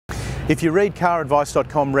If you read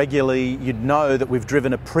caradvice.com regularly, you'd know that we've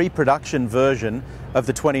driven a pre-production version of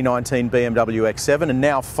the 2019 BMW X7, and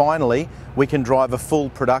now finally we can drive a full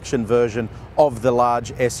production version of the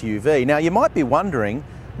large SUV. Now you might be wondering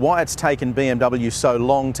why it's taken BMW so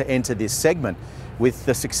long to enter this segment. With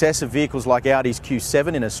the success of vehicles like Audi's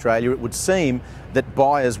Q7 in Australia, it would seem that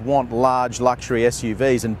buyers want large luxury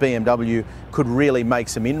SUVs, and BMW could really make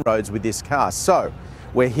some inroads with this car. So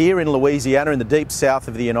we're here in Louisiana in the deep south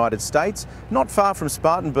of the United States, not far from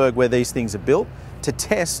Spartanburg where these things are built, to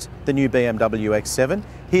test the new BMW X7.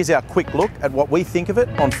 Here's our quick look at what we think of it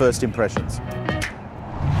on first impressions.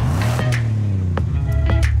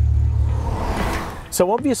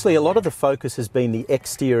 So obviously a lot of the focus has been the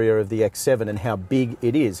exterior of the X7 and how big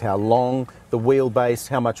it is, how long, the wheelbase,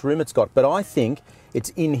 how much room it's got. But I think it's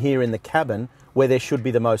in here in the cabin where there should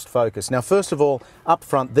be the most focus. Now, first of all, up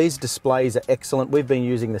front, these displays are excellent. We've been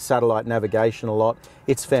using the satellite navigation a lot.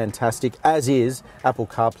 It's fantastic, as is Apple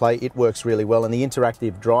CarPlay. It works really well. And the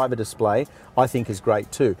interactive driver display, I think, is great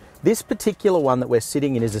too. This particular one that we're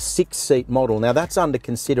sitting in is a 6-seat model. Now, that's under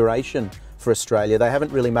consideration for Australia. They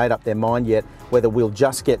haven't really made up their mind yet whether we'll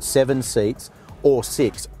just get 7 seats or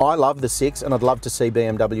 6. I love the 6, and I'd love to see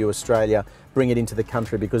BMW Australia bring it into the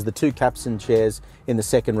country, because the 2 captain chairs in the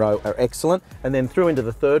second row are excellent, and then through into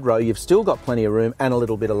the third row you've still got plenty of room and a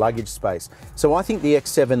little bit of luggage space. So I think the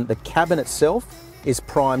X7, the cabin itself, is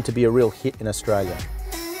primed to be a real hit in Australia.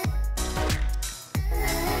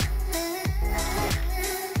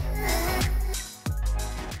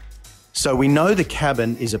 So we know the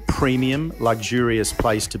cabin is a premium, luxurious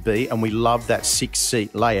place to be, and we love that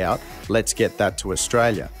 6-seat layout. Let's get that to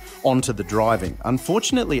Australia. On to the driving.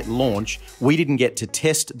 Unfortunately, at launch, we didn't get to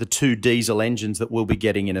test the 2 diesel engines that we'll be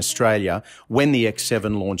getting in Australia when the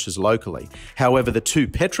X7 launches locally. However, the 2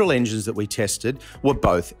 petrol engines that we tested were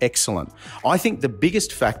both excellent. I think the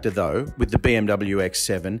biggest factor, though, with the BMW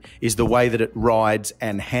X7 is the way that it rides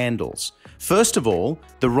and handles. First of all,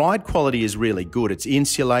 the ride quality is really good. It's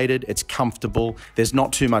insulated, it's comfortable, there's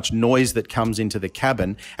not too much noise that comes into the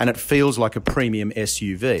cabin, and it feels like a premium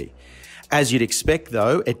SUV. As you'd expect,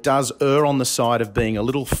 though, it does err on the side of being a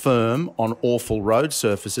little firm on awful road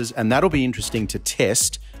surfaces, and that'll be interesting to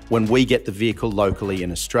test when we get the vehicle locally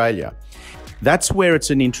in Australia. That's where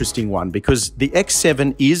it's an interesting one, because the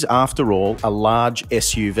X7 is, after all, a large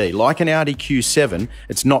SUV. Like an Audi Q7,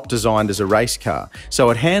 it's not designed as a race car.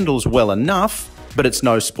 So it handles well enough, but it's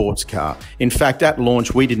no sports car. In fact, at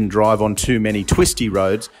launch, we didn't drive on too many twisty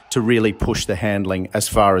roads to really push the handling as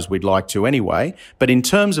far as we'd like to anyway. But in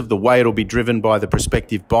terms of the way it'll be driven by the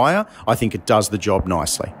prospective buyer, I think it does the job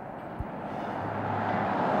nicely.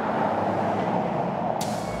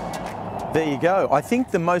 There you go. I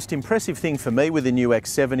think the most impressive thing for me with the new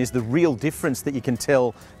X7 is the real difference that you can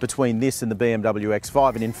tell between this and the BMW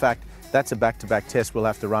X5. And in fact, that's a back-to-back test we'll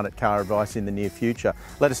have to run at Car Advice in the near future.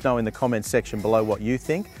 Let us know in the comments section below what you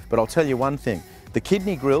think. But I'll tell you one thing. The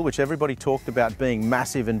kidney grille, which everybody talked about being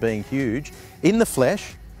massive and being huge, in the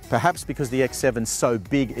flesh, perhaps because the X7's so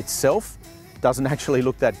big itself, doesn't actually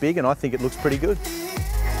look that big, and I think it looks pretty good.